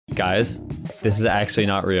Guys, this is actually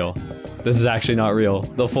not real. This is actually not real.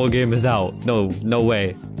 The full game is out. No, no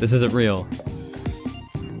way. This isn't real.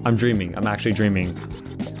 I'm dreaming. I'm actually dreaming.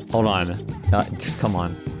 Hold on. Come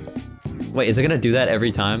on. Wait, is it gonna do that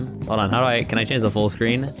every time? Hold on, can I change the full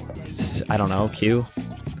screen? I don't know, Q?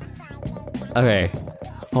 Okay.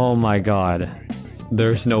 Oh my god.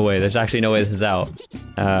 There's no way, there's actually no way this is out.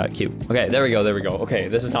 Q. Okay, there we go, there we go. Okay,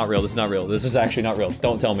 this is not real, this is not real. This is actually not real.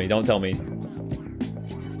 Don't tell me, don't tell me.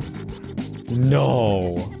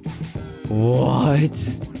 No.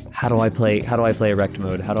 What? How do I play Erect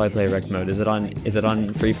mode? How do I play Erect mode? Is it on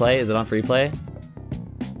free play? Is it on free play?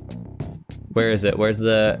 Where is it? Where's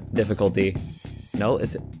the difficulty? No,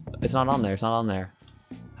 it's not on there. It's not on there.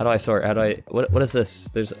 How do I sort? How do I? What is this?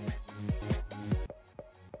 There's.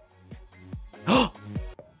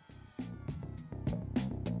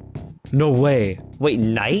 No way. Wait,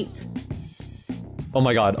 night? Oh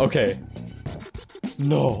my god. Okay.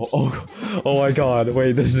 No. Oh my god.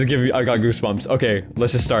 Wait, this is giving me. I got goosebumps. Okay,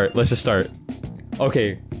 let's just start. Let's just start.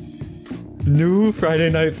 Okay. New Friday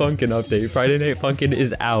Night Funkin' update. Friday Night Funkin'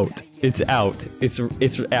 is out. It's out. It's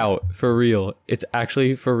out for real. It's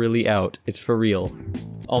actually for really out. It's for real.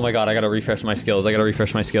 Oh my god, I gotta refresh my skills. I gotta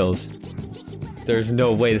refresh my skills. There's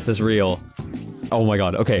no way this is real. Oh my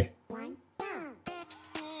god, okay.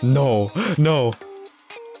 No, no.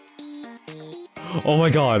 Oh my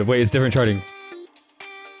god, wait, it's different charting.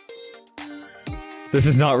 This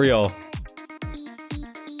is not real.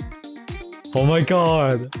 Oh my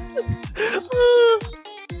god.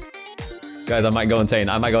 Guys, I might go insane.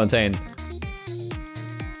 I might go insane.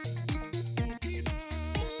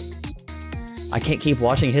 I can't keep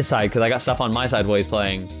watching his side because I got stuff on my side while he's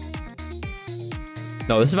playing.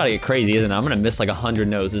 No, this is about to get crazy, isn't it? I'm gonna miss like 100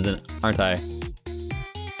 notes, aren't I?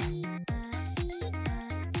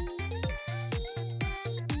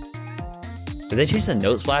 Did they change the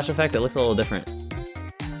note splash effect? It looks a little different.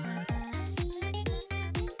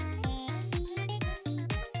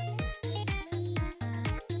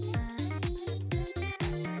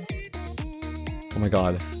 Oh my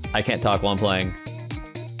god. I can't talk while I'm playing.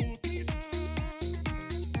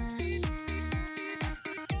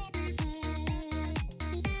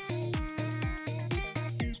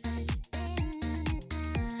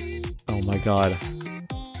 Oh my god.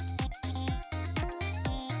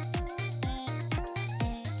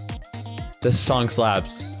 This song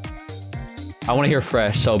slaps. I want to hear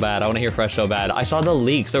Fresh so bad. I want to hear Fresh so bad. I saw the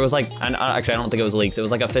leaks. There was like, and actually I don't think it was leaks. It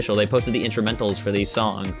was like official. They posted the instrumentals for these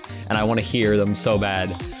songs and I want to hear them so bad.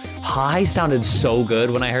 High sounded so good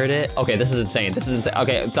when I heard it. Okay, this is insane. This is insane.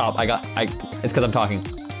 Okay, stop. It's because I'm talking.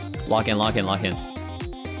 Lock in, lock in, lock in.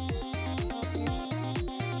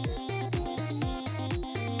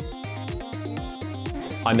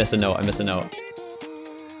 I missed a note. I missed a note.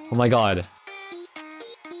 Oh my god.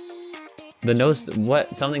 The notes,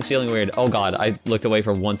 what? Something's feeling weird. Oh god, I looked away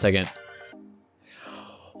for 1 second.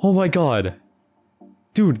 Oh my god.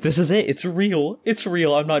 Dude, this is it. It's real. It's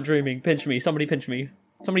real. I'm not dreaming. Pinch me. Somebody pinch me.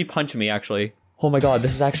 Somebody punch me, actually. Oh my god,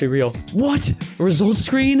 this is actually real. What? Results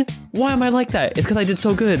screen? Why am I like that? It's because I did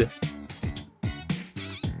so good.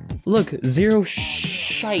 Look, 0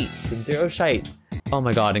 shites. 0 shites. Oh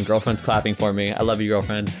my god, and girlfriend's clapping for me. I love you,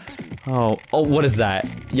 girlfriend. Oh, what is that?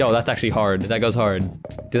 Yo, that's actually hard. That goes hard.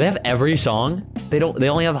 Do they have every song? They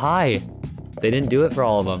only have high. They didn't do it for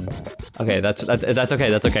all of them. Okay, that's okay,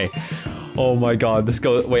 that's okay. Oh my god, this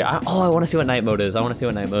goes, wait, I want to see what night mode is. I want to see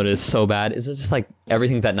what night mode is so bad. Is it just like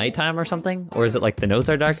everything's at nighttime or something? Or is it like the notes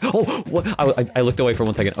are dark? Oh, what? I looked away for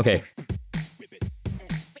 1 second. Okay.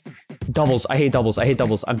 Doubles, I hate doubles, I hate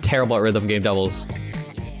doubles. I'm terrible at rhythm game doubles.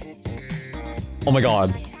 Oh my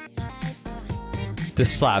god.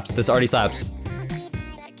 This slaps, this already slaps.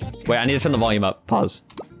 Wait, I need to turn the volume up. Pause.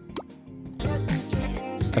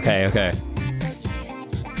 Okay, okay.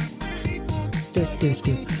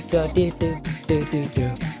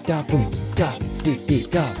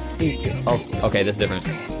 Oh, okay, this is different.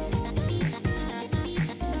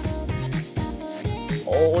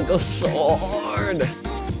 Oh, it goes so hard.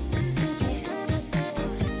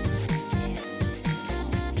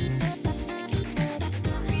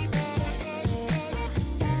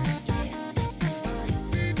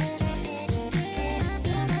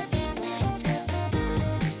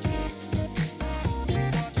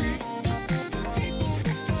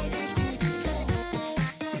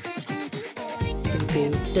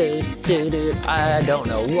 I don't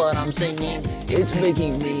know what I'm singing. It's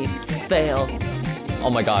making me fail. Oh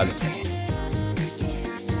my god.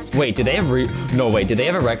 Wait, did they have no, wait, did they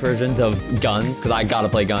have Erect versions of Guns? Because I gotta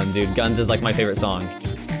play Guns, dude. Guns is like my favorite song.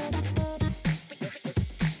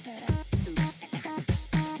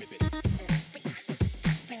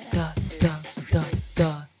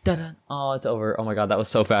 Oh, it's over. Oh my god, that was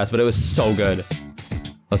so fast, but it was so good.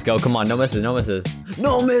 Let's go. Come on, no misses, no misses.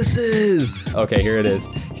 No misses! Okay, here it is.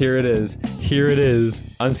 Here it is. Here it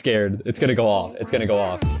is. I'm scared. It's gonna go off. It's gonna go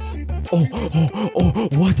off. Oh,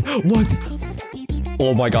 what? What?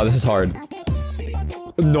 Oh my god, this is hard.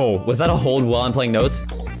 No, was that a hold while I'm playing notes?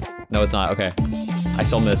 No, it's not. Okay. I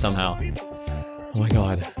still missed somehow. Oh my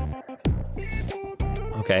god.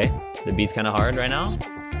 Okay, the beat's kind of hard right now.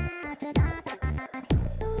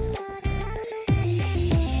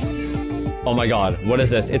 Oh my god, what is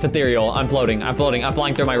this? It's ethereal. I'm floating. I'm floating. I'm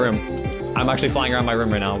flying through my room. I'm actually flying around my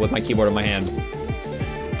room right now with my keyboard in my hand.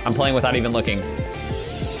 I'm playing without even looking.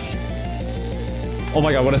 Oh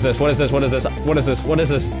my god, what is this? What is this? What is this? What is this? What is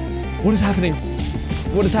this? What is happening?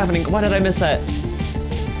 What is happening? Why did I miss that?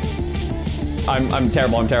 I'm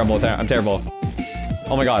terrible. I'm terrible. I'm terrible.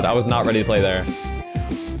 Oh my god, I was not ready to play there.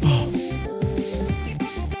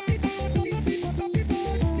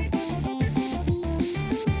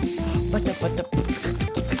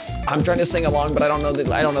 I'm trying to sing along, but I don't know the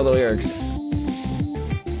lyrics.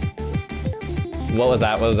 What was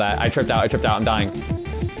that? What was that? I tripped out. I tripped out. I'm dying.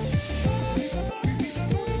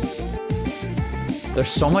 There's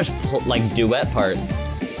so much like duet parts,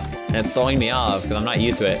 and it's throwing me off because I'm not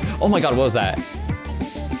used to it. Oh my god, what was that?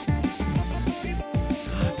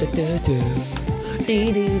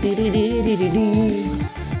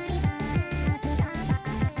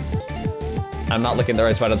 I'm not looking at the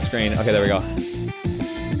right side of the screen. Okay, there we go.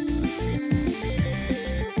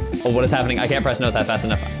 Oh, what is happening? I can't press notes that fast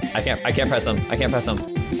enough. I can't press them. I can't press them.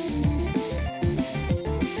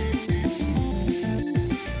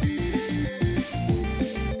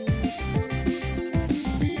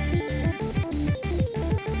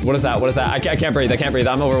 What is that? What is that? I can't breathe. I can't breathe.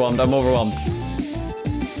 I'm overwhelmed. I'm overwhelmed.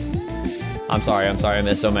 I'm sorry. I'm sorry. I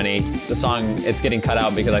missed so many. The song, it's getting cut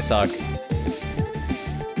out because I suck.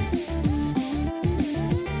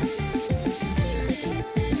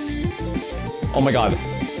 Oh my god.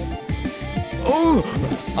 Oh!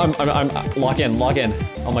 I'm lock in.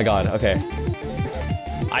 Oh my god. Okay.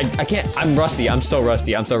 I can't. I'm rusty. I'm so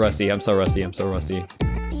rusty. I'm so rusty. I'm so rusty. I'm so rusty.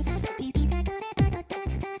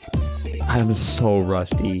 I'm so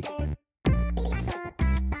rusty.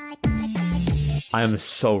 I am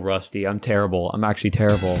so rusty. I'm terrible. I'm actually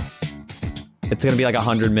terrible. It's gonna be like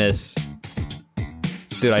 100 miss.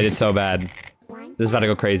 Dude, I did so bad. This is about to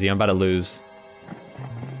go crazy. I'm about to lose.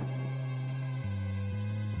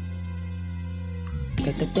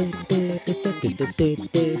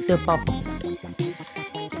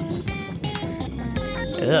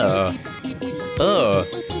 Ugh. Ugh.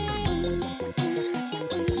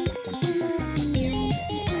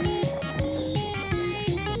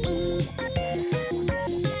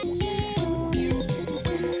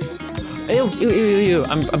 Ew.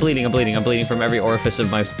 I'm bleeding. I'm bleeding from every orifice of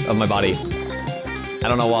my body. I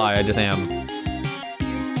don't know why. I just am.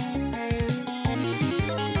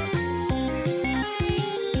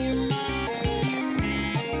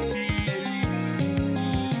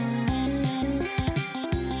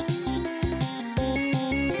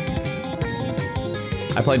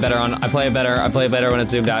 I play better when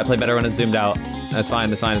it's zoomed out. I play better when it's zoomed out. That's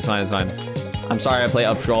fine. It's fine. I'm sorry I play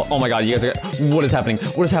up scroll. Oh my god, you guys are. What is happening?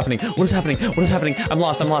 What is happening? I'm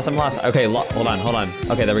lost. Okay, hold on.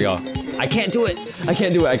 Okay, there we go. I can't do it.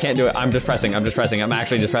 I'm just pressing. I'm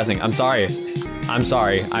actually just pressing. I'm sorry.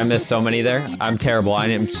 I missed so many there. I'm terrible. I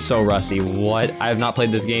am so rusty. What? I have not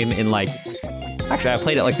played this game in like. Actually, I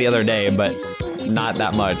played it like the other day, but not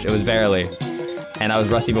that much. It was barely. And I was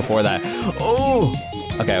rusty before that. Oh!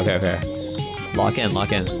 Okay. Lock in.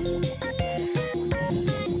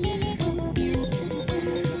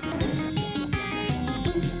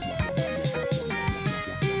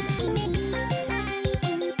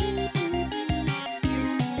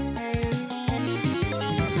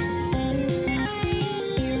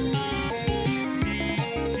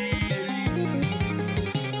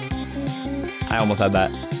 I almost had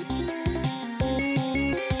that.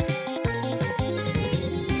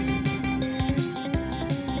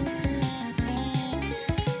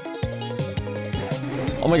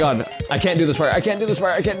 Oh my god, I can't do this part. Okay,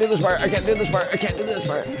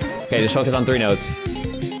 just focus on 3 notes.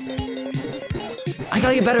 I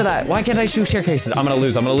gotta get better at that. Why can't I shoot staircases? I'm gonna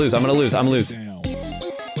lose. I'm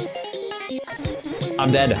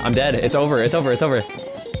dead. It's over.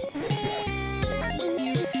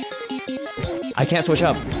 I can't switch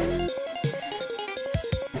up.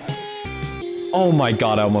 Oh my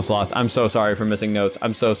god, I almost lost. I'm so sorry for missing notes.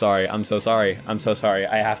 I'm so sorry. I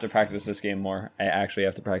have to practice this game more. I actually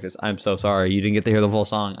have to practice. I'm so sorry. You didn't get to hear the full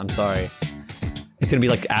song. I'm sorry. It's gonna be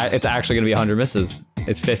like, it's actually gonna be 100 misses.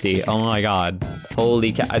 It's 50. Oh my god.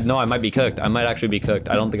 Holy cow. No, I might be cooked. I might actually be cooked.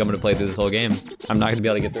 I don't think I'm gonna play through this whole game. I'm not gonna be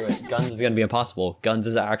able to get through it. Guns is gonna be impossible. Guns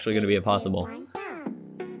is actually gonna be impossible.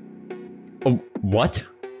 Oh, what?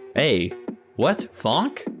 Hey, what?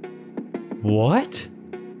 Fonk? What?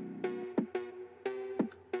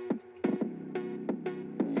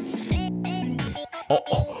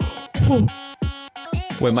 Oh.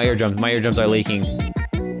 Wait, my eardrums are leaking.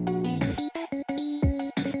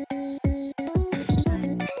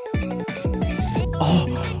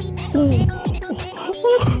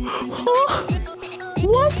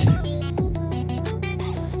 What?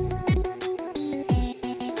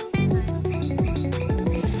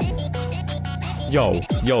 Yo.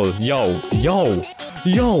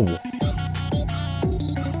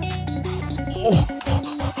 Oh.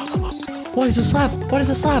 What is a slap? What is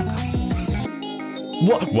a slap?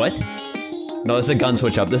 What? No, this is a gun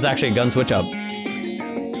switch up. This is actually a gun switch up.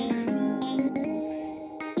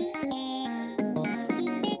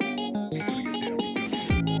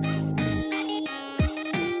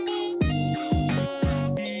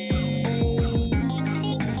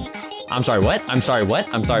 I'm sorry, what? I'm sorry,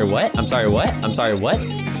 what? I'm sorry, what? I'm sorry, what? I'm sorry, what?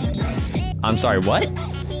 I'm sorry, what?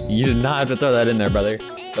 You did not have to throw that in there, brother.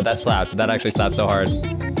 But that slapped. That actually slapped so hard.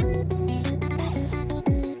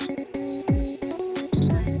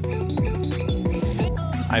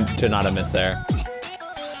 I should not have missed there.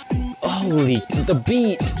 Holy, the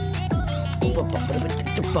beat!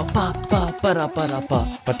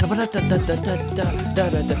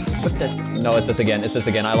 No, it's this again. It's this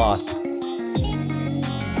again. I lost.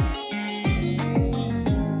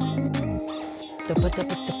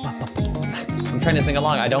 I'm trying to sing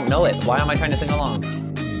along. I don't know it. Why am I trying to sing along?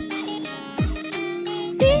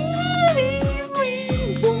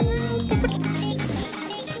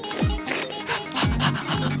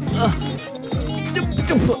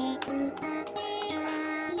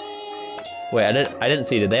 Wait, I didn't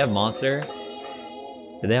see. Did they have Monster?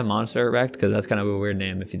 Did they have Monster Erect? Because that's kind of a weird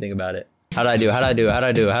name if you think about it. How'd I do?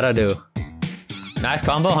 Nice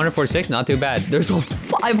combo, 146, not too bad. There's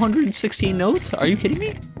 516 notes? Are you kidding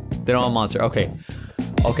me? They don't have Monster, okay.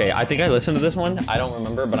 Okay, I think I listened to this one. I don't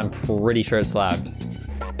remember, but I'm pretty sure it slapped.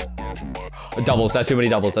 Doubles, that's too many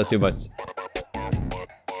doubles, that's too much.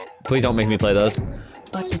 Please don't make me play those.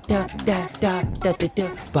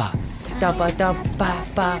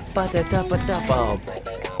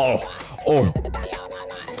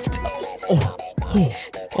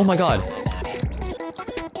 Oh my god.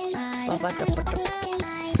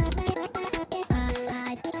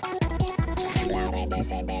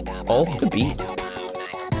 Oh, the beat.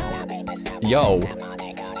 Yo.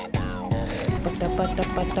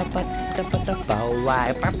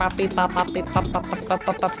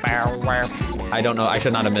 I don't know. I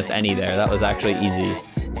should not have missed any there. That was actually easy.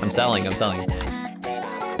 I'm selling.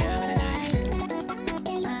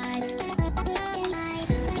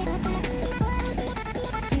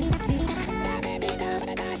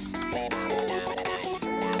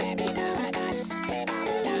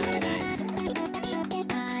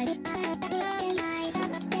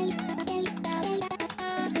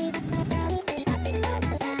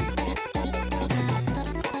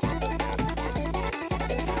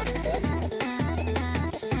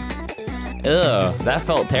 Ugh, that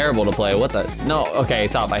felt terrible to play. What the? No, okay,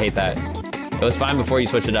 stop. I hate that. It was fine before you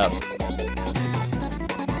switch it up.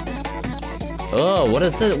 Oh, what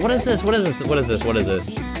is this? What is this?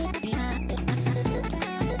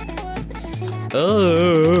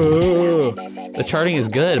 Oh, the charting is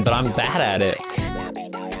good, but I'm bad at it.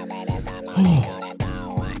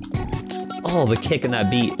 Oh, the kick in that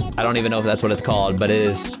beat. I don't even know if that's what it's called, but it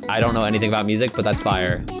is. I don't know anything about music, but that's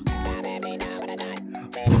fire.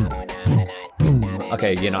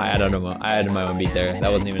 Okay, you know, I added my own beat there. That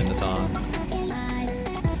wasn't even in the song.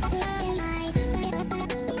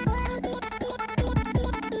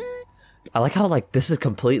 I like how, like, this is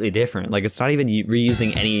completely different. Like, it's not even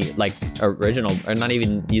reusing any, like, original, or not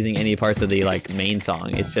even using any parts of the, like, main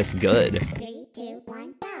song. It's just good. 3, 2,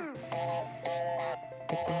 1, go.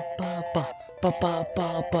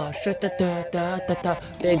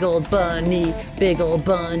 Big old bunny, big old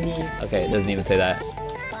bunny. Okay, it doesn't even say that.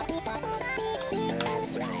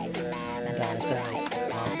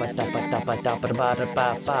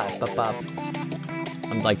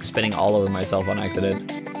 I'm like spinning all over myself on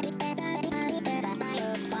accident.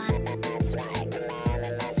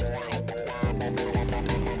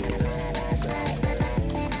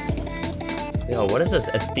 Yo, what is this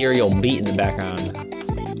ethereal beat in the background?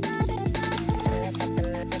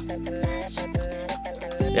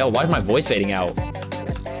 Yo, why is my voice fading out?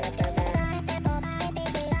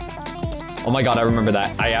 Oh my god, I remember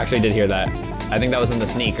that. I actually did hear that. I think that was in the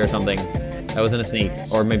sneak or something. That wasn't a sneak.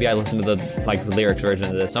 Or maybe I listened to the lyrics version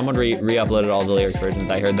of this. Someone re-uploaded all the lyrics versions.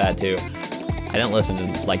 I heard that too. I didn't listen to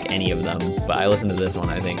like any of them, but I listened to this one,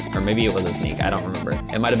 I think. Or maybe it was a sneak, I don't remember.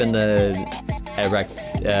 It might have been the Erect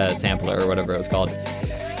sampler or whatever it was called.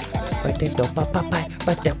 Oh,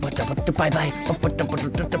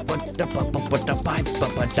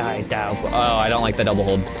 I don't like the double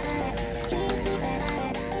hold.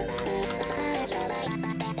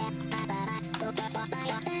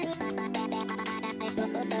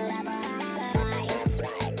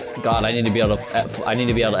 God, I need to be able to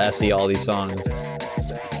FC all these songs.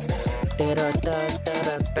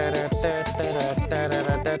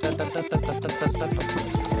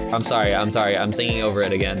 I'm sorry. I'm singing over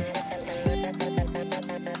it again.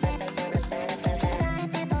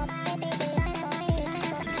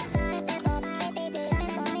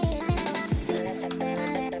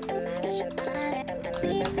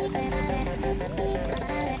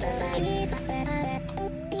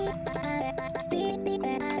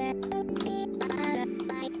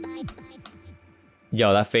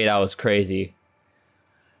 Yo, that fade out was crazy.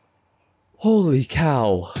 Holy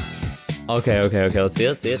cow. Okay. Let's see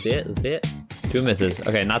it. 2 misses.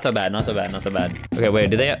 Okay, not so bad. Okay, wait,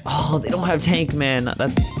 do they? Oh, they don't have tank, man.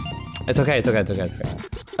 It's okay.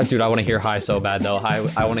 Dude, I want to hear high so bad though.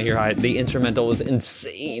 I want to hear high. The instrumental was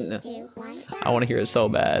insane. I want to hear it so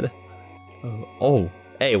bad. Oh,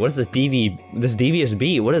 hey, what is this this devious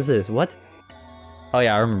beat? What is this? What? Oh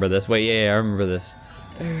yeah, I remember this. Wait, yeah, I remember this.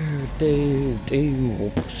 Hey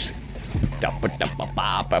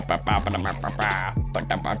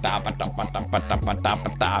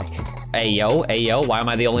yo, why am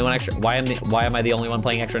I the only one why am I the only one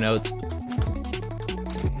playing extra notes?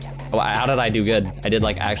 How did I do good? I did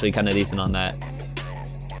like actually kind of decent on that.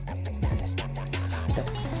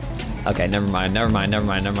 Okay, never mind.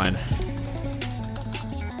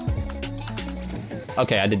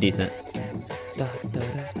 Okay, I did decent.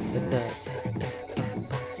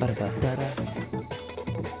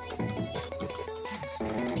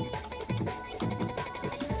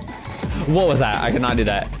 What was that? I could not do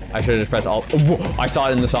that. I should have just pressed alt. Whoa, I saw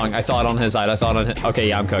it in the song. I saw it on his side. Okay,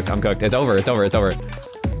 yeah, I'm cooked. It's over.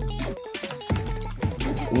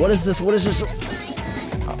 What is this?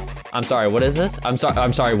 I'm sorry, what is this? I'm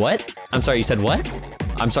sorry, what? I'm sorry, you said what?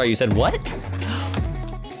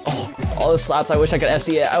 Oh, all the slaps. I wish I could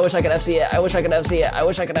FC it.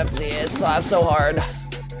 It slaps so hard.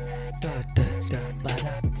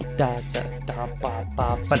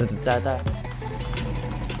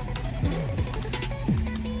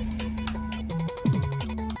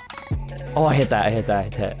 Oh, I hit that.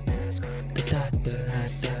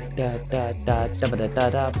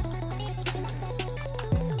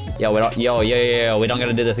 Yo, we don't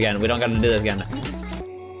gotta do this again.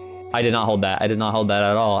 I did not hold that. At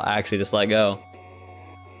all. I actually just let go.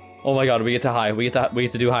 Oh my god, we get to high. We get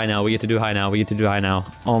to do high now.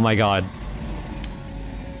 Oh my god.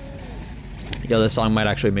 Yo, this song might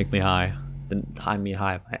actually make me high. High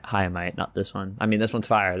might, not this one. I mean, this one's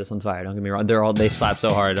fire. Don't get me wrong. They slap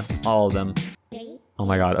so hard. All of them. Oh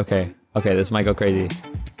my god, okay, this might go crazy.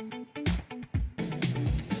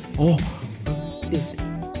 Oh!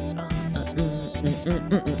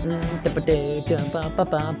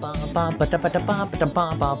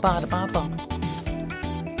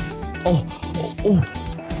 Oh!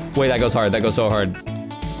 Wait, that goes hard. So hard.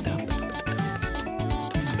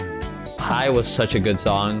 High was such a good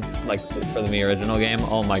song, like for the Me original game.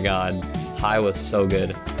 Oh my god, High was so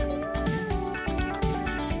good.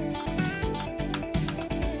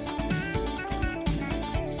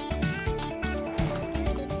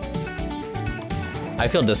 I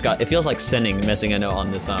feel disgusted. It feels like sinning missing a note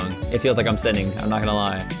on this song. It feels like I'm sinning. I'm not gonna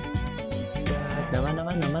lie.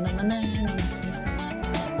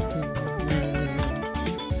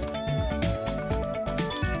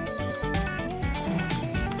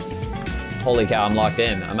 Holy cow, I'm locked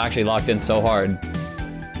in. I'm actually locked in so hard.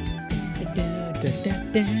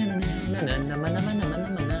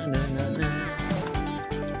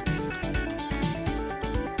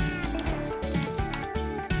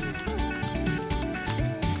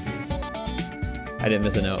 I didn't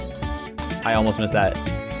miss a note. I almost missed that.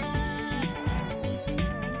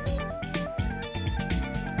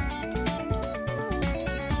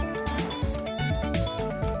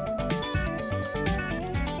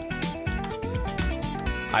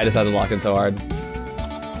 I just had to lock in so hard.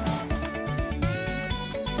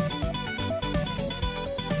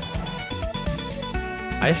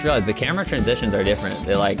 I just realized the camera transitions are different.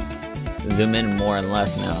 They like zoom in more and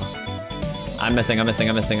less now. I'm missing.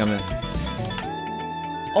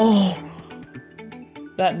 Oh!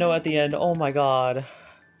 That note at the end, oh my god.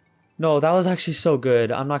 No, that was actually so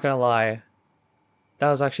good. I'm not gonna lie. That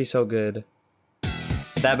was actually so good.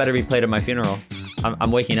 That better be played at my funeral.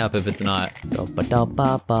 I'm waking up if it's not.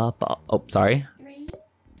 Oh, sorry.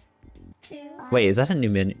 Wait, is that a new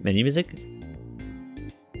menu music?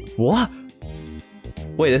 What?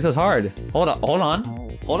 Wait, this goes hard. Hold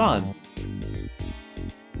on.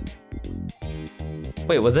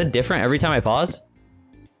 Wait, was it different every time I pause?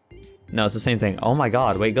 No, it's the same thing. Oh my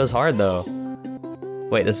god, wait, it goes hard though.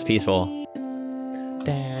 Wait, this is peaceful.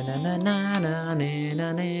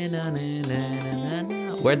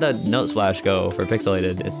 Where'd the note splash go for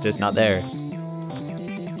pixelated? It's just not there.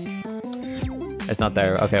 It's not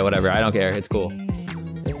there. Okay, whatever. I don't care. It's cool.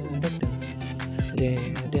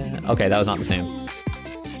 Okay, that was not the same.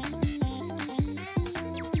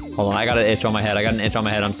 Hold on, I got an itch on my head.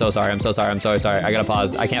 I'm so sorry. I'm so sorry. I gotta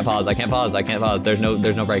pause. I can't pause. There's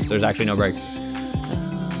no breaks. There's actually no break.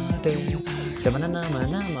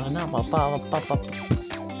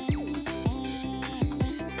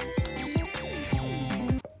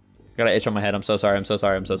 Got an itch on my head. I'm so sorry.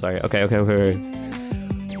 Okay.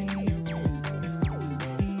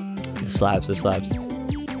 This slaps.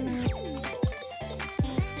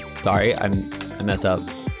 Sorry, I messed up.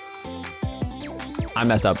 I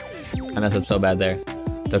messed up so bad there.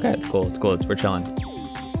 It's okay, it's cool. We're chilling.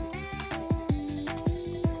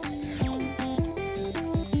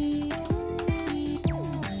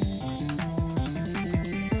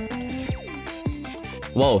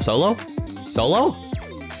 Whoa, solo? Solo?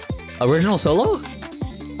 Original solo?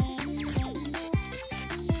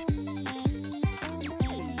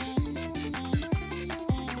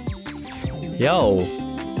 Yo,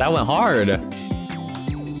 that went hard.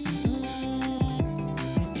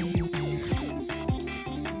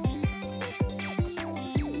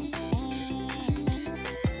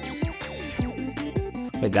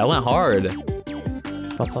 Wait, that went hard.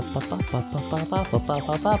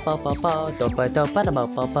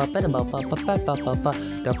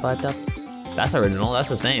 That's original, that's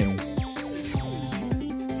the same.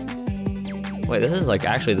 Wait, this is like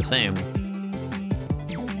actually the same.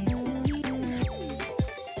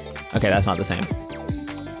 Okay, that's not the same.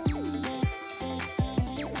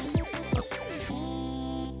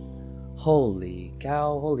 Holy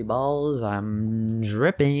cow, holy balls, I'm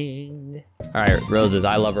dripping. Alright, Roses,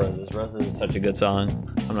 I love Roses. Roses is such a good song.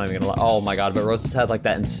 I'm not even gonna lie. Oh my god, but Roses had like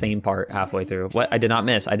that insane part halfway through. What? I did not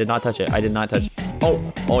miss. I did not touch it.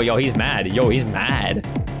 Oh, yo, he's mad.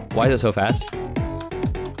 Why is it so fast?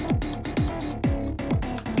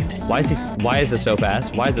 Why is this so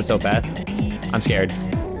fast? I'm scared.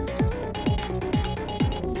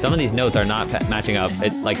 Some of these notes are not matching up.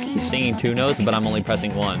 Like he's singing 2 notes, but I'm only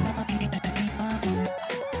pressing 1.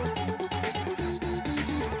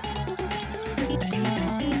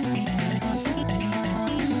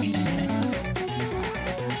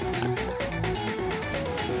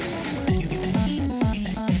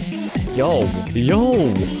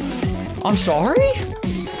 Yo, I'm sorry?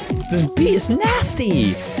 This beat is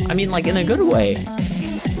nasty. I mean, like in a good way.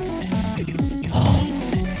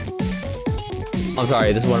 I'm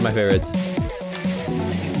sorry, this is one of my favorites.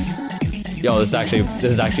 Yo, this is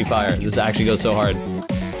actually fire. This actually goes so hard.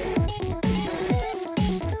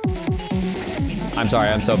 I'm sorry,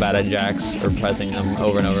 I'm so bad at jacks or pressing them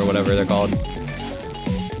over and over, whatever they're called.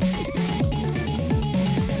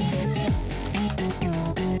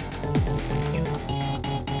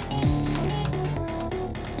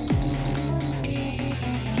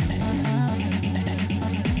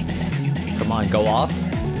 Come on, go off.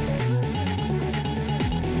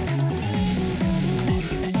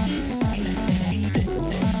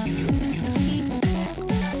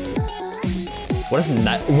 What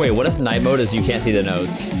if night mode is you can't see the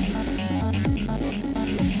notes?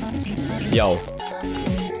 Yo.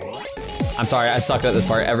 I'm sorry, I sucked at this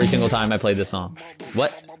part every single time I played this song.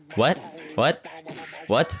 What? What?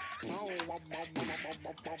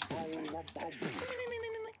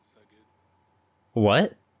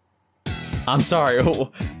 I'm sorry,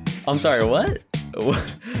 what?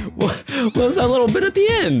 What was that little bit at the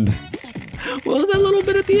end?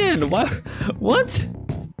 What?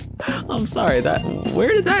 I'm sorry, where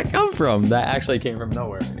did that come from? That actually came from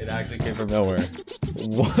nowhere. It actually came from nowhere.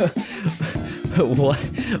 What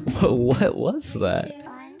was that?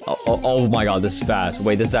 Oh my god, this is fast.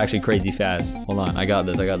 Wait, this is actually crazy fast. Hold on, I got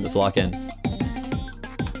this, lock in.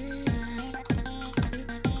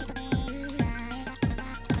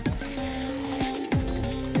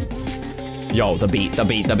 Yo, the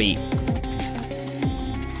beat.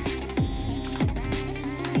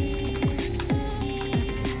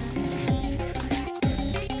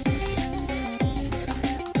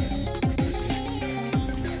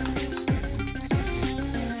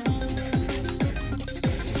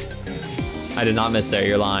 I did not miss there.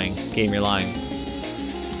 You're lying. Game, you're lying.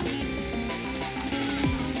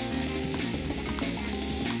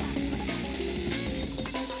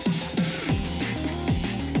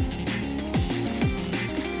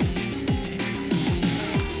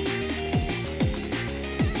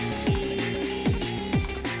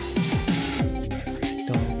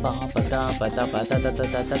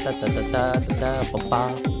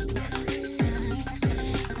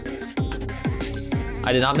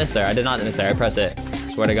 I did not miss there. I did not miss there. I pressed it.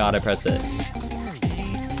 Swear to God, I pressed it.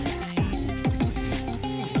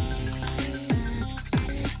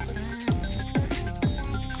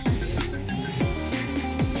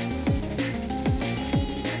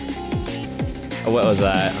 Oh, what was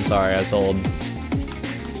that? I'm sorry, I sold.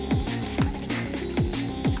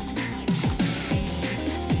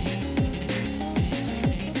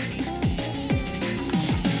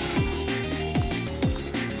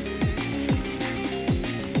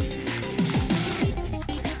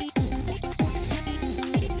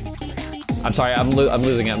 I'm sorry, I'm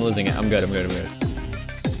losing it, I'm losing it. I'm good, I'm good, I'm good.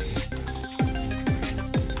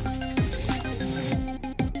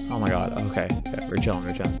 Oh my God, okay, we're chilling,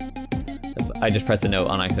 we're chilling. I just pressed a note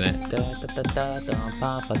on accident.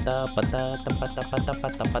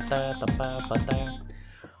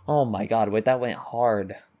 Oh my God, wait, that went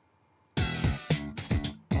hard.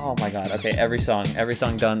 Oh my God, okay, every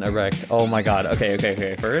song done erect. Oh my God,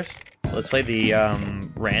 okay, first, let's play the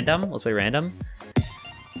random, let's play random.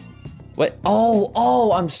 Wait,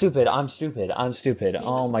 oh, I'm stupid.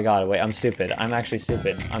 Oh my God, wait, I'm stupid. I'm actually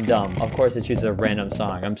stupid. I'm dumb. Of course it chooses a random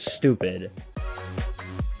song. I'm stupid.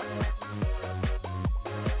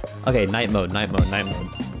 Okay, night mode.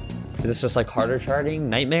 Is this just like harder charting?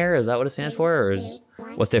 Nightmare? Is that what it stands for? Or is,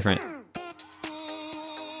 what's different?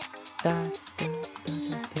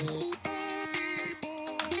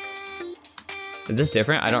 Is this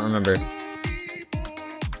different? I don't remember.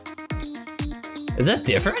 Is this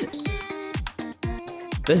different?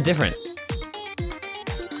 This is different.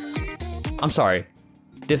 I'm sorry.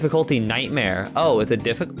 Difficulty nightmare. Oh, it's a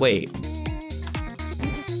wait.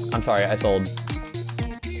 I'm sorry, I sold.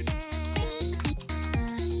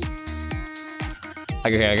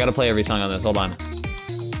 Okay, I gotta play every song on this. Hold on.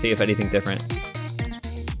 See if anything's different.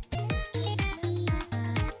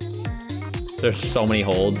 There's so many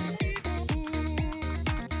holds.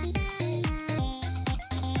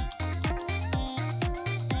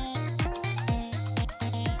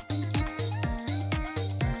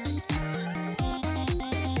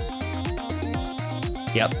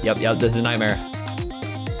 Yep, this is Nightmare.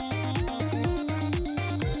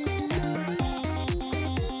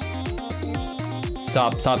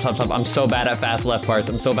 Stop. I'm so bad at fast left parts.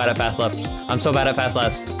 I'm so bad at fast lefts.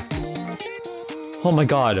 Oh my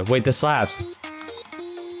God, wait, this slaps.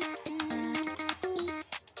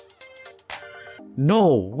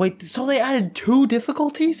 No, wait, so they added 2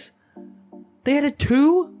 difficulties? They added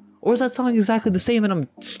 2? Or is that song exactly the same and I'm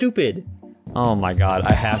stupid? Oh my God,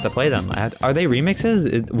 I have to play them. Are they remixes?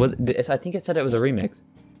 I think it said it was a remix.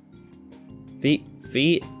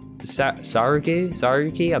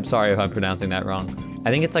 Saruki? I'm sorry if I'm pronouncing that wrong. I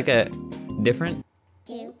think it's like an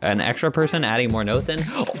extra person adding more notes in.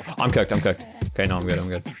 Oh, I'm cooked. Okay, no, I'm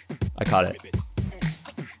good. I caught it.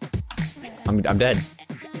 I'm dead.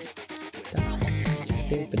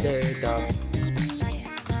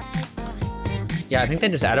 Yeah, I think they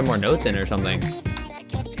just added more notes in or something.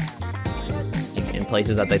 In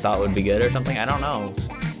places that they thought would be good or something. I don't know.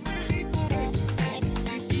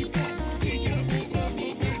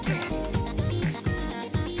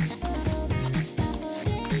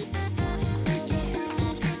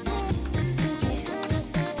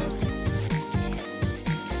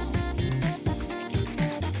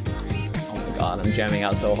 Oh my God, I'm jamming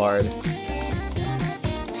out so hard.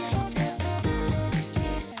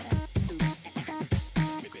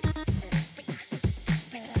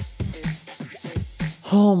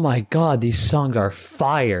 Oh my God, these songs are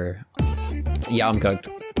fire. Yeah, I'm cooked.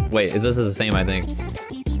 Wait, this is the same, I think.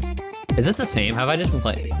 Is this the same? Have I just been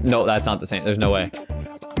playing? No, that's not the same. There's no way.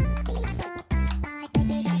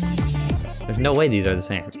 There's no way these are the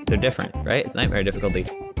same. They're different, right? It's Nightmare difficulty.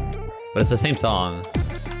 But it's the same song.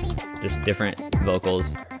 Just different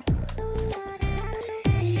vocals.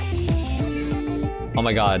 Oh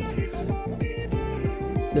my God.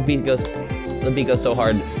 The beat goes so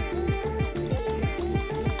hard.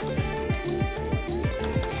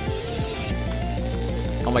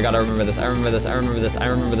 Oh my God, I remember this.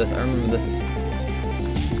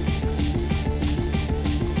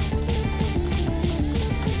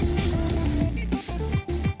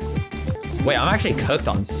 Wait, I'm actually cooked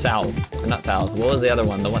on South. Or not South. What was the other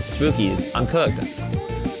one? The one Spookeez. I'm cooked.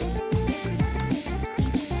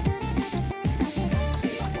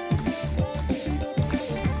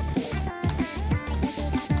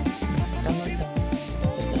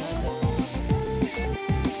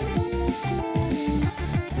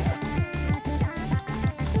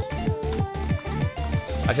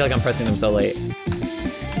 I feel like I'm pressing them so late.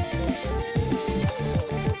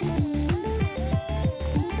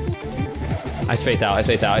 I spaced out, I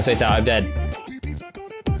spaced out, I spaced out, I'm dead.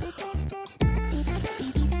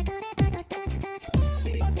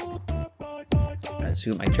 Gotta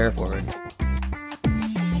scoot my chair forward.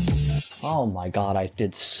 Oh my god, I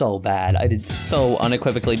did so bad. I did so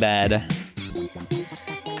unequivocally bad.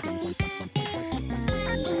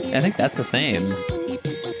 I think that's the same.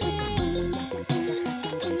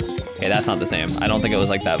 Okay, that's not the same. I don't think it was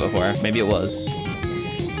like that before. Maybe it was.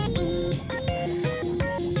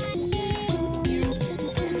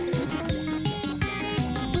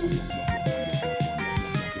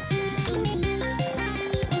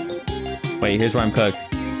 Wait, here's where I'm cooked.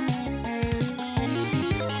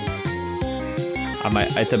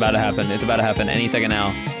 It's about to happen. It's about to happen any second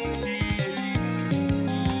now.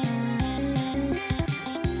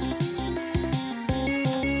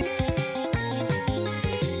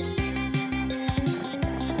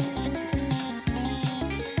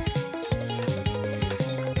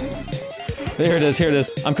 Here it is, here it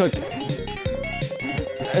is. I'm cooked.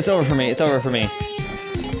 It's over for me, it's over for me.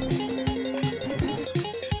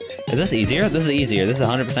 Is this easier? This is easier. This is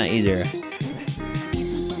 100% easier.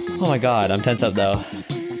 Oh my god, I'm tense up though.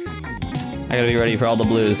 I gotta be ready for all the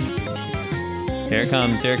blues. Here it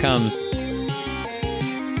comes, here it comes.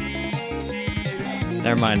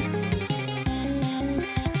 Never mind.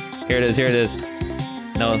 Here it is, here it is.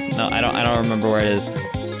 No, I don't remember where it is.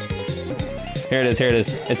 Here it is, here it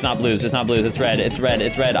is. It's not blues, it's not blues, it's red, it's red,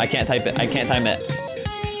 it's red. I can't type it, I can't time it.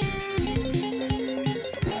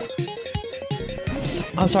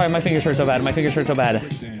 I'm sorry, my fingers hurt so bad, my fingers hurt so bad.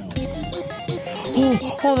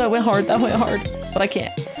 Oh, that went hard, but I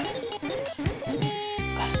can't.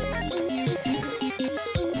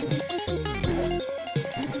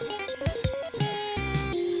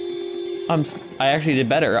 I actually did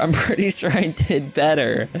better. I'm pretty sure I did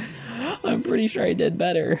better. I'm pretty sure I did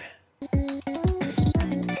better.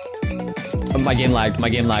 Oh, my game lagged, my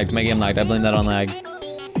game lagged, my game lagged. I blame that on lag.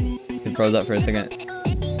 It froze up for a second.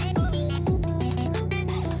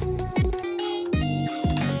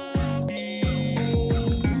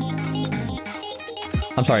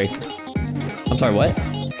 I'm sorry. I'm sorry, what?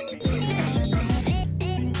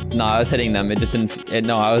 No, I was hitting them. It just didn't.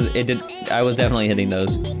 No, I was definitely hitting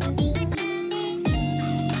those.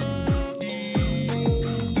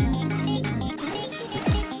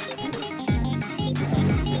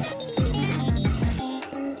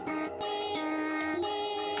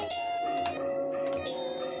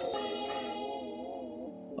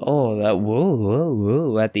 Oh, that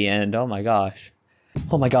woo at the end. Oh my gosh.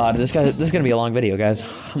 Oh my god, this is gonna be a long video, guys.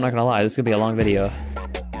 I'm not gonna lie, this is gonna be a long video.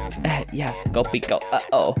 Yeah, go Pico.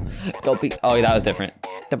 Oh, go Pico. Oh, that was different.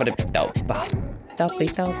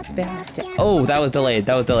 Oh, that was delayed.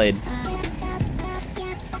 That was delayed.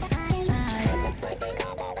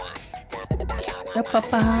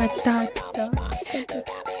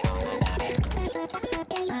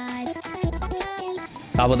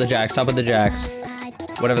 Top of the jacks, top of the jacks.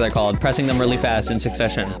 Whatever they're called. Pressing them really fast in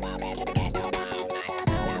succession.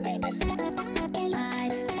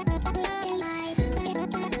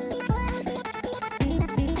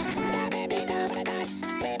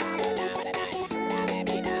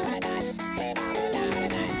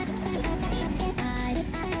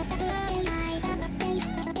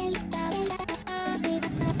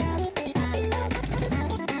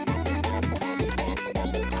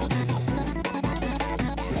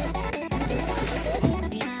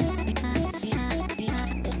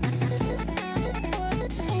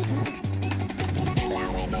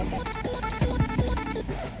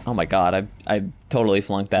 Oh my god, I totally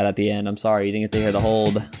flunked that at the end. I'm sorry, you didn't get to hear the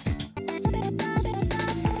hold.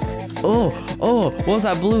 Oh, what was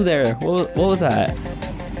that blue there? What was that?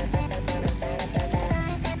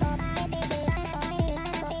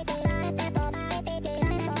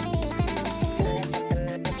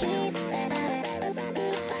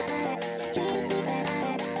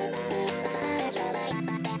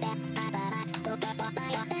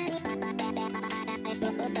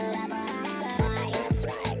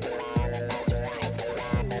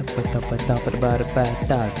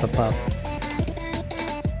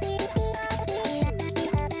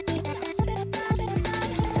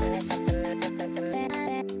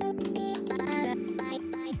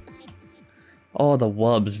 Oh, the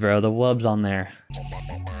wubs, bro. The wubs on there.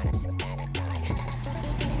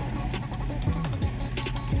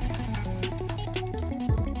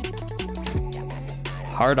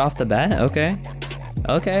 Hard off the bat? Okay.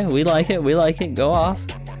 Okay, we like it. We like it. Go off.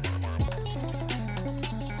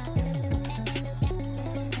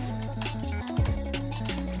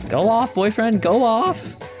 Go off, boyfriend, go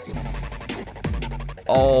off.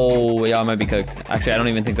 Oh, yeah, I might be cooked. Actually, I don't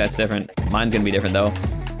even think that's different. Mine's gonna be different though.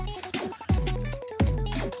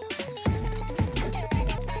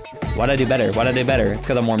 Why'd I do better? Why'd I do better? It's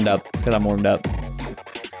because I'm warmed up. It's because I'm warmed up.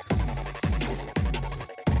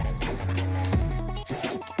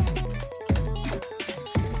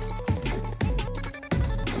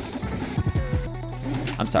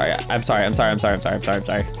 I'm sorry. I'm sorry. I'm sorry. I'm sorry. I'm sorry. I'm sorry. I'm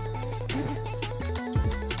sorry.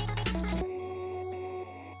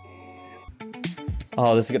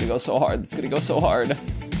 Oh, this is gonna go so hard. This is gonna go so hard.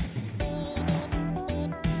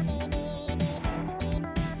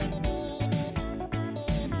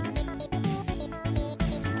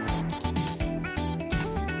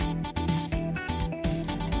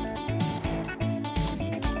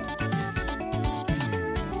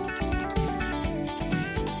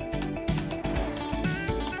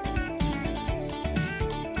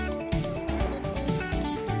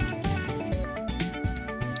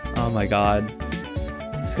 Oh my god.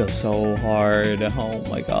 This goes so hard. Oh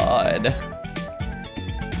my god.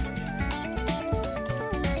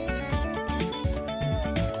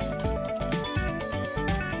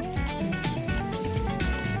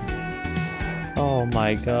 Oh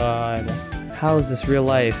my god. How is this real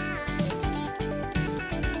life?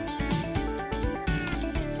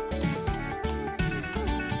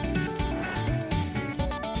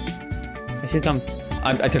 I think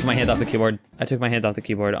I took my hands off the keyboard. I took my hands off the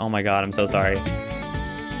keyboard. Oh my god, I'm so sorry.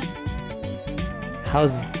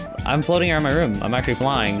 I'm floating around my room. I'm actually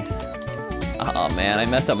flying. Oh man, I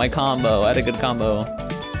messed up my combo. I had a good combo.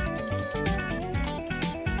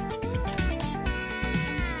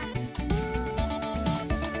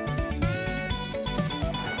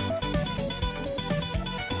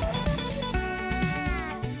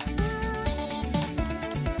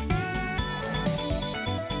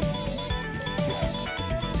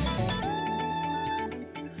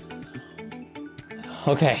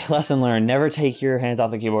 Okay, lesson learned. Never take your hands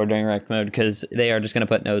off the keyboard during erect mode because they are just going to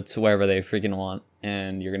put notes wherever they freaking want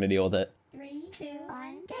and you're going to deal with it. 3, 2,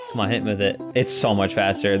 1, go. Come on, hit me with it. It's so much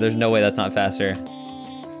faster. There's no way that's not faster.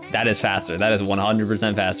 That is faster. That is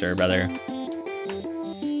 100% faster, brother.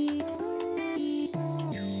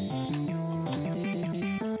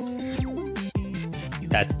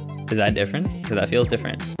 Is that different? Because that feels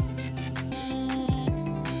different.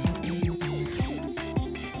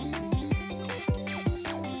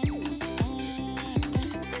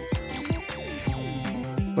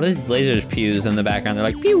 What are these lasers pews in the background? They're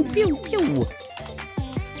like pew pew pew.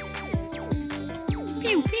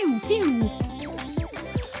 Pew pew pew.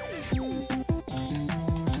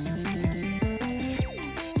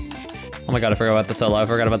 Oh my god, I forgot about the solo. I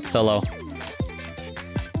forgot about the solo.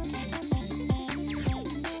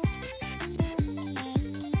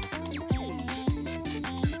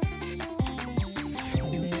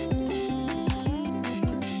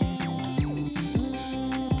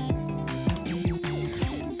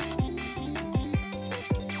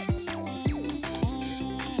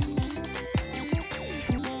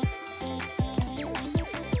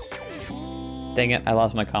 Dang it, I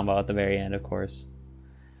lost my combo at the very end, of course.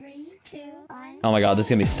 3, 2, 1. Oh my god, this is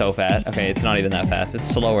gonna be so fast. Okay, it's not even that fast. It's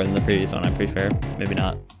slower than the previous one, I'm pretty sure. Maybe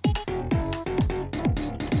not.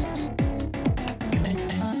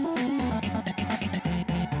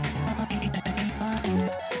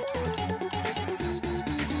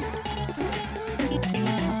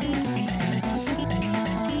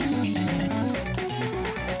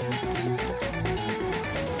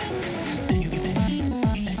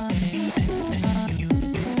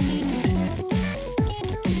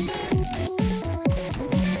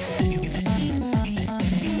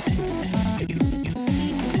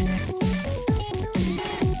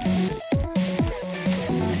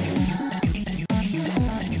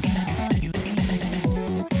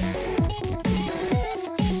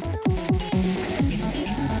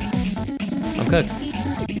 Cook.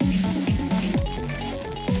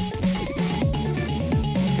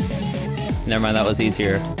 Never mind, that was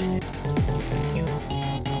easier.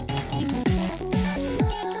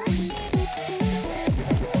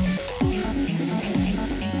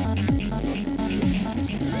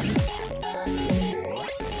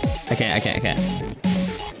 I can't.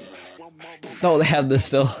 Oh, they have this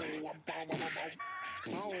still.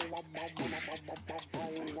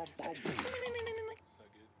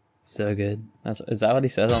 So good. Is that what he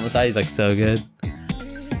says on the side? He's like, so good.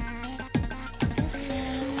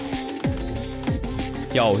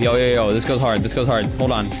 Yo. This goes hard. This goes hard.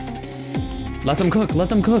 Hold on. Let them cook. Let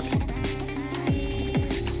them cook.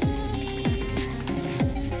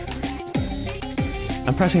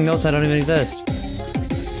 I'm pressing notes that don't even exist.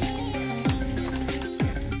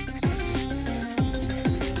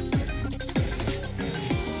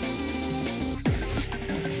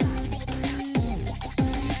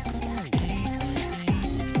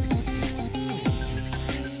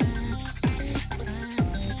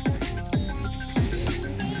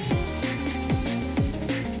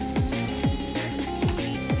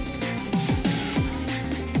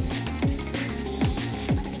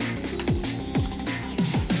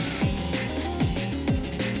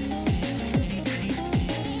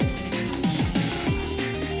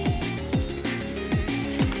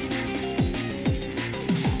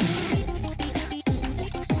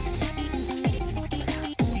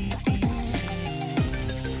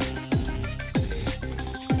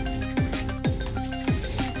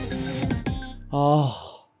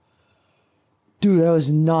 Oh. Dude, I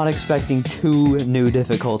was not expecting 2 new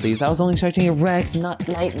difficulties. I was only expecting Erect, not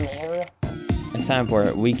Nightmare. It's time for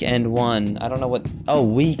it. Weekend 1. I don't know what... Oh,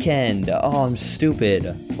 weekend. Oh, I'm stupid.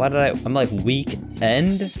 Why did I... I'm like,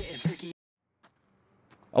 weekend?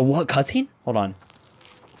 Oh, what? Cutscene? Hold on.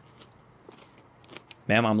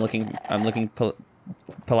 Ma'am, I'm looking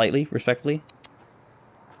politely, respectfully.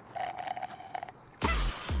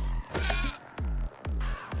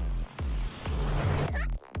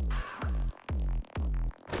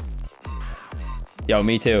 Yo,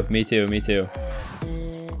 me too, me too, me too.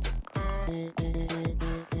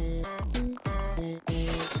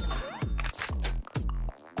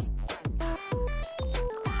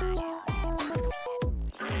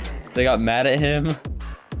 So they got mad at him?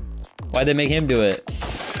 Why'd they make him do it?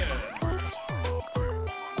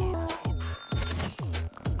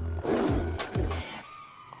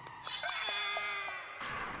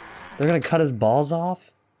 They're gonna cut his balls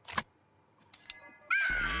off?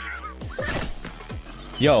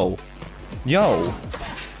 Yo. Yo.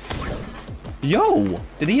 Yo!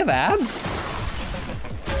 Did he have abs?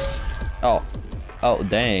 Oh. Oh,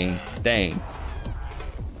 dang. Dang.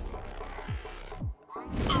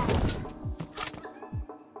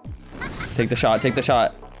 Take the shot, take the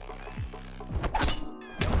shot.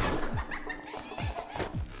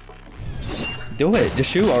 Do it,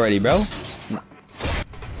 just shoot already, bro.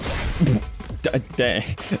 Dang,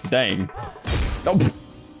 dang. Oh.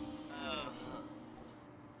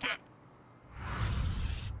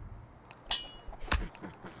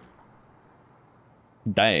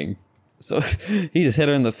 Dang. So, he just hit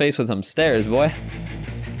her in the face with some stairs, boy.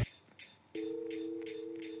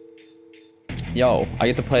 Yo, I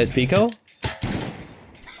get to play as Pico?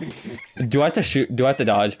 Do I have to shoot? Do I have to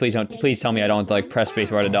dodge? Please don't. Please tell me I don't have to, like, press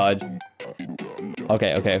spacebar to dodge.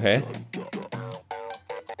 Okay, okay, okay.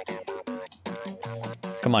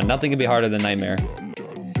 Come on, nothing can be harder than Nightmare.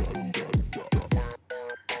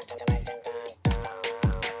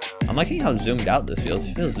 I'm liking how zoomed out this feels.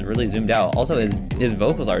 It feels really zoomed out. Also, his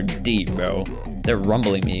vocals are deep, bro. They're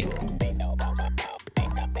rumbling me.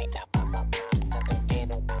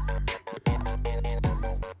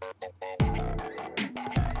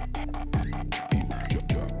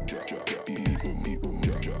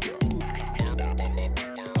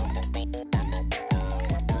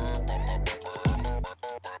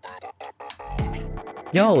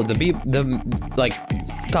 Yo, the beat, like,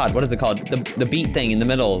 God, what is it called? The beat thing in the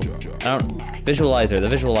middle. I don't, visualizer,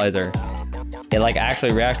 the visualizer. It, like,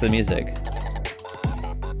 actually reacts to the music.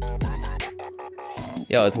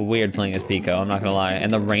 Yo, it's weird playing as Pico, I'm not gonna lie.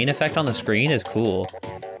 And the rain effect on the screen is cool.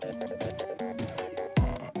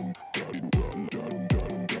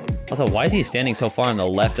 Also, why is he standing so far on the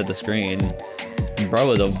left of the screen?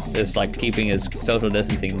 Bro is like keeping his social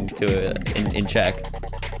distancing in check.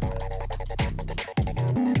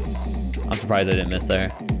 I'm surprised I didn't miss there.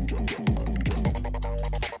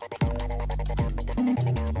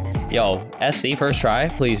 Yo, FC first try?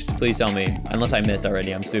 Please tell me. Unless I missed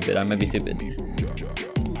already, I'm stupid. I might be stupid.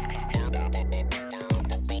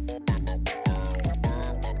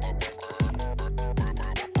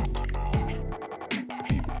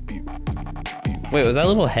 Wait, was that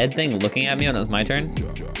little head thing looking at me when it was my turn?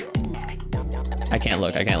 I can't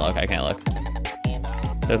look, I can't look, I can't look.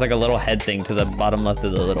 There's like a little head thing to the bottom left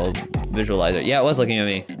of the little visualizer. Yeah, it was looking at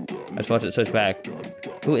me. I just watched it switch back.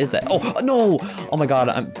 Who is that? Oh, no! Oh my God,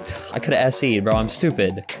 I could have SC'd, bro. I'm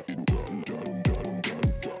stupid.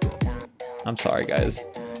 I'm sorry, guys.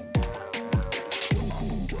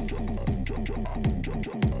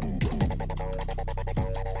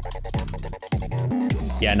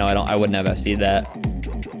 Yeah, no, I wouldn't have FC'd that.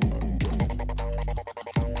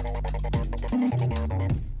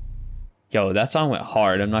 Yo, that song went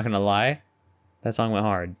hard, I'm not gonna lie. That song went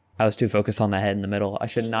hard. I was too focused on that head in the middle. I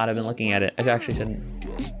should not have been looking at it. I actually shouldn't.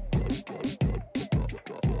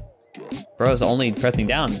 Bro's only pressing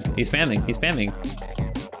down. He's spamming, he's spamming.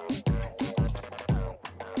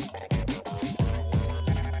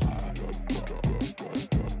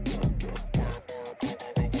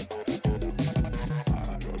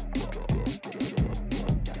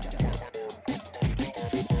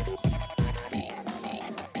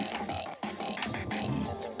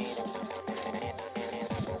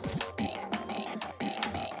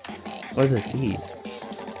 What does it be?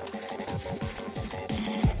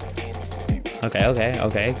 Okay, okay,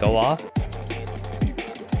 okay. Go off.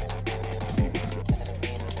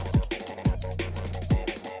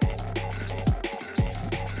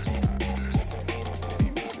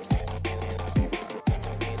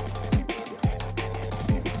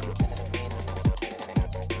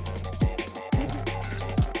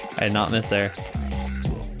 I did not miss there.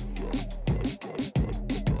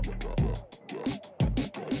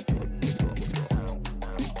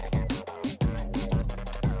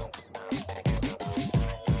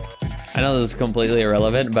 I know this is completely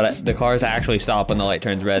irrelevant, but the cars actually stop when the light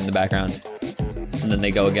turns red in the background. And then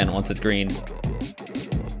they go again once it's green.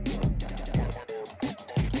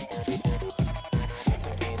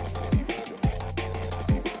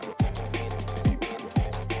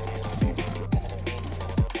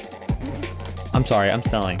 I'm sorry, I'm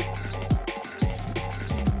selling.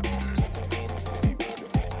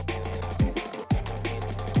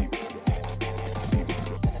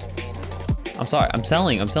 I'm sorry,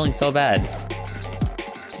 I'm selling so bad.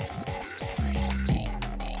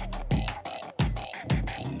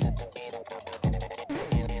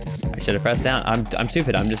 I should have pressed down. I'm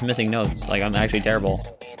stupid, I'm just missing notes. Like, I'm actually terrible.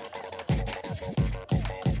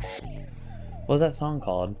 What was that song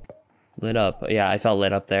called? Lit Up. Yeah, I felt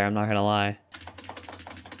lit up there, I'm not gonna lie.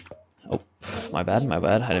 Oh, my bad,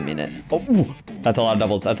 I didn't mean it. Oh, ooh, that's a lot of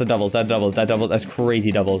doubles, that's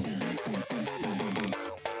crazy doubles.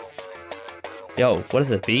 Yo, what is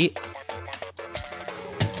this, beat?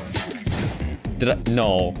 Did I?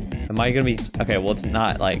 No. Am I gonna be? Okay, well, it's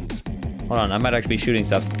not like. Hold on, I might actually be shooting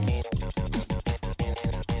stuff.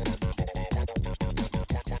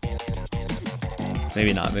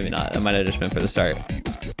 Maybe not, maybe not. That might have just been for the start.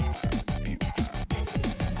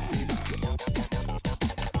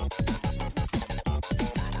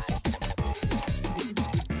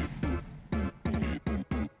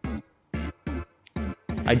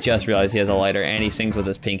 I just realized he has a lighter and he sings with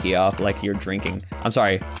his pinky off like you're drinking. I'm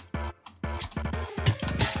sorry.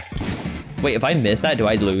 Wait, if I miss that, do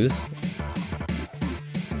I lose?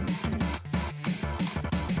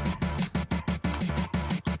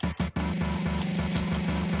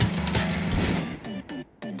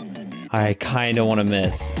 I kind of want to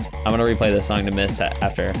miss. I'm going to replay this song to miss that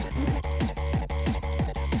after.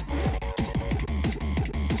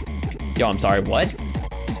 Yo, I'm sorry, what?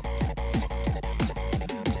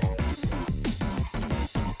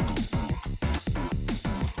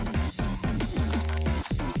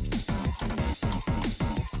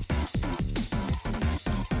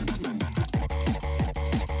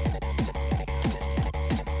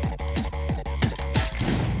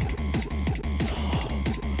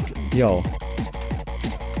 Yo.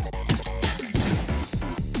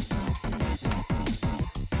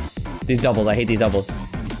 These doubles, I hate these doubles.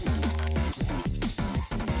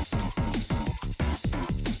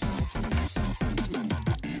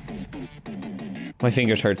 My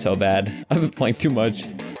fingers hurt so bad. I've been playing too much.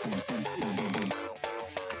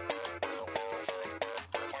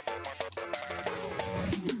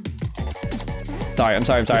 Sorry, I'm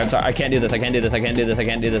sorry. I can't do this. I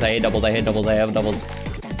hate doubles, I have doubles.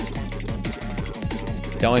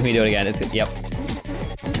 Don't make me do it again. It's, yep.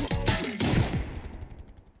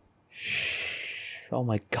 Shh. Oh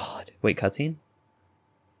my god. Wait, cutscene?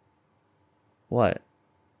 What?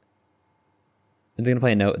 It's gonna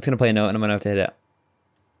play a note. And I'm gonna have to hit it.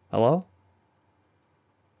 Hello?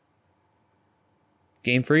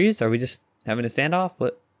 Game freeze? Are we just having a standoff?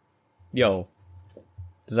 What? Yo.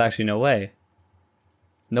 There's actually no way.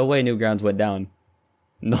 No way Newgrounds went down.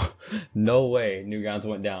 No way Newgrounds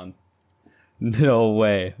went down. No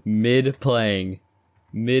way. Mid playing,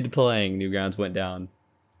 Newgrounds went down.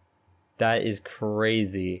 That is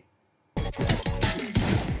crazy.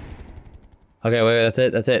 Okay, wait,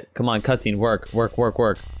 that's it. Come on, cutscene, work.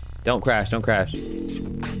 Don't crash.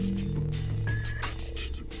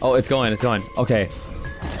 Oh, it's going. Okay.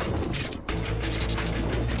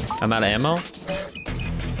 I'm out of ammo?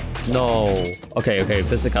 No. Okay,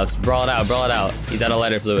 fisticuffs. Brawl it out. Eat that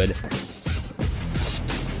lighter fluid.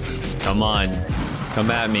 Come on.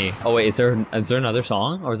 Come at me. Oh wait, is there another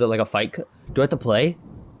song? Or is it like a fight? Do I have to play?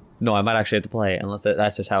 No, I might actually have to play, unless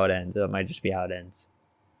that's just how it ends. It might just be how it ends.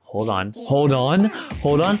 Hold on.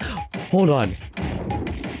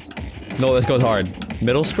 No, this goes hard.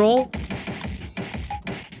 Middle scroll?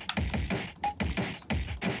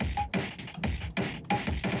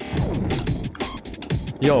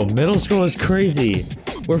 Yo, middle scroll is crazy.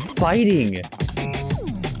 We're fighting.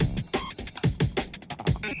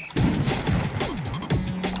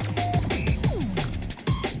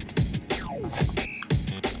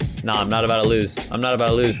 Nah, I'm not about to lose.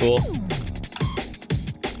 Fool.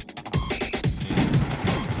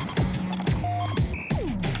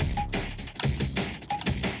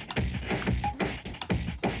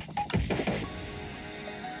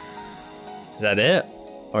 Is that it?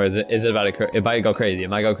 Or is it about to, it might go crazy. I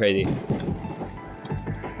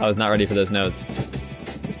was not ready for those notes.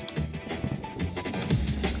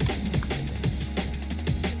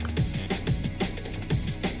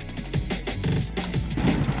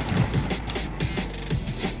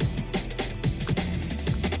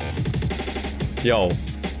 Yo.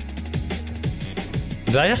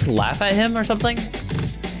 Did I just laugh at him or something?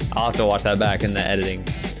 I'll have to watch that back in the editing.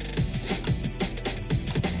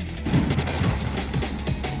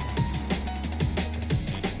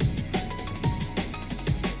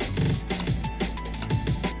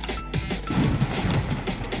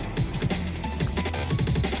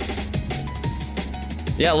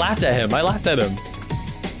 Yeah, I laughed at him. I laughed at him.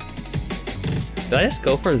 Did I just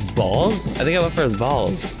go for his balls? I think I went for his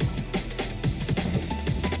balls.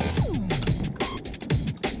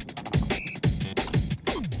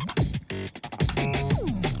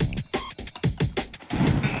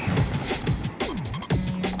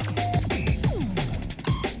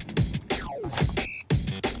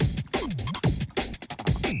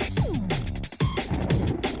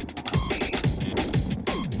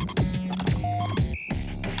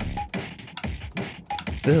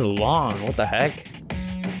 This is long. What the heck?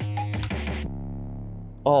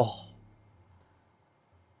 Oh.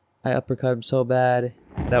 I uppercut him so bad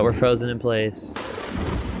that we're frozen in place.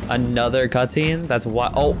 Another cutscene? That's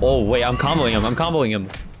why. Oh, wait. I'm comboing him. I'm comboing him.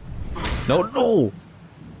 No, no.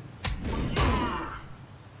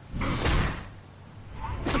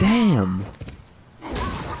 Damn.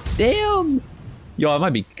 Damn. Yo, I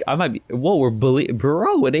might be. Whoa, we're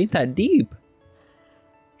bro, it ain't that deep.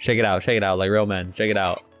 Shake it out, like real men. Shake it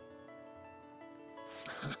out.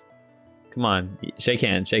 Come on, shake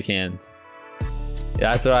hands, shake hands.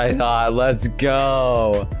 That's what I thought. Let's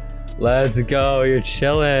go. Let's go, you're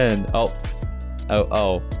chilling. Oh.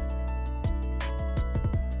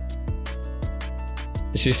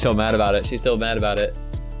 She's still mad about it. She's still mad about it.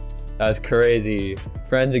 That's crazy.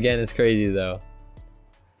 Friends again is crazy though.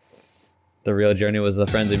 The real journey was the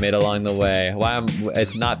friends we made along the way. Why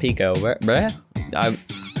it's not Pico. Where, bruh?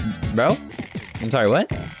 Bro? I'm sorry, what?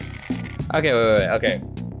 Okay, wait, okay.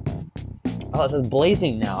 Oh, it says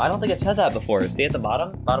blazing now. I don't think it said that before. See at the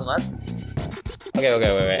bottom? Bottom left? Okay,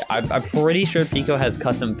 wait. I'm pretty sure Pico has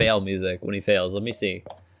custom fail music when he fails. Let me see.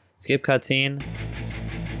 Skip cutscene.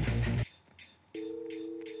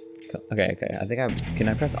 Okay. I think can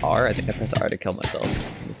I press R? I think I press R to kill myself.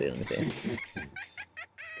 Let me see.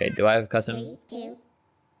 Okay, do I have custom? 3, 2.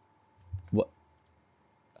 What?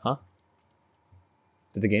 Huh?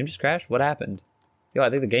 Did the game just crash? What happened? Yo, I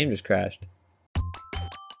think the game just crashed.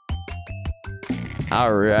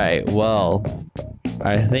 Alright, well,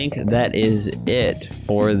 I think that is it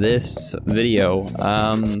for this video.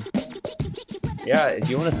 Yeah, if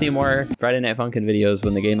you want to see more Friday Night Funkin' videos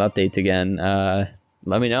when the game updates again,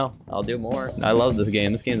 let me know. I'll do more. I love this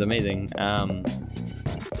game. This game's amazing.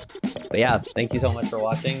 But yeah, thank you so much for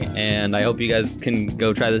watching, and I hope you guys can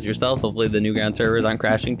go try this yourself. Hopefully the Newgrounds servers aren't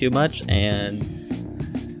crashing too much,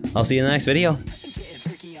 and I'll see you in the next video.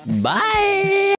 Bye!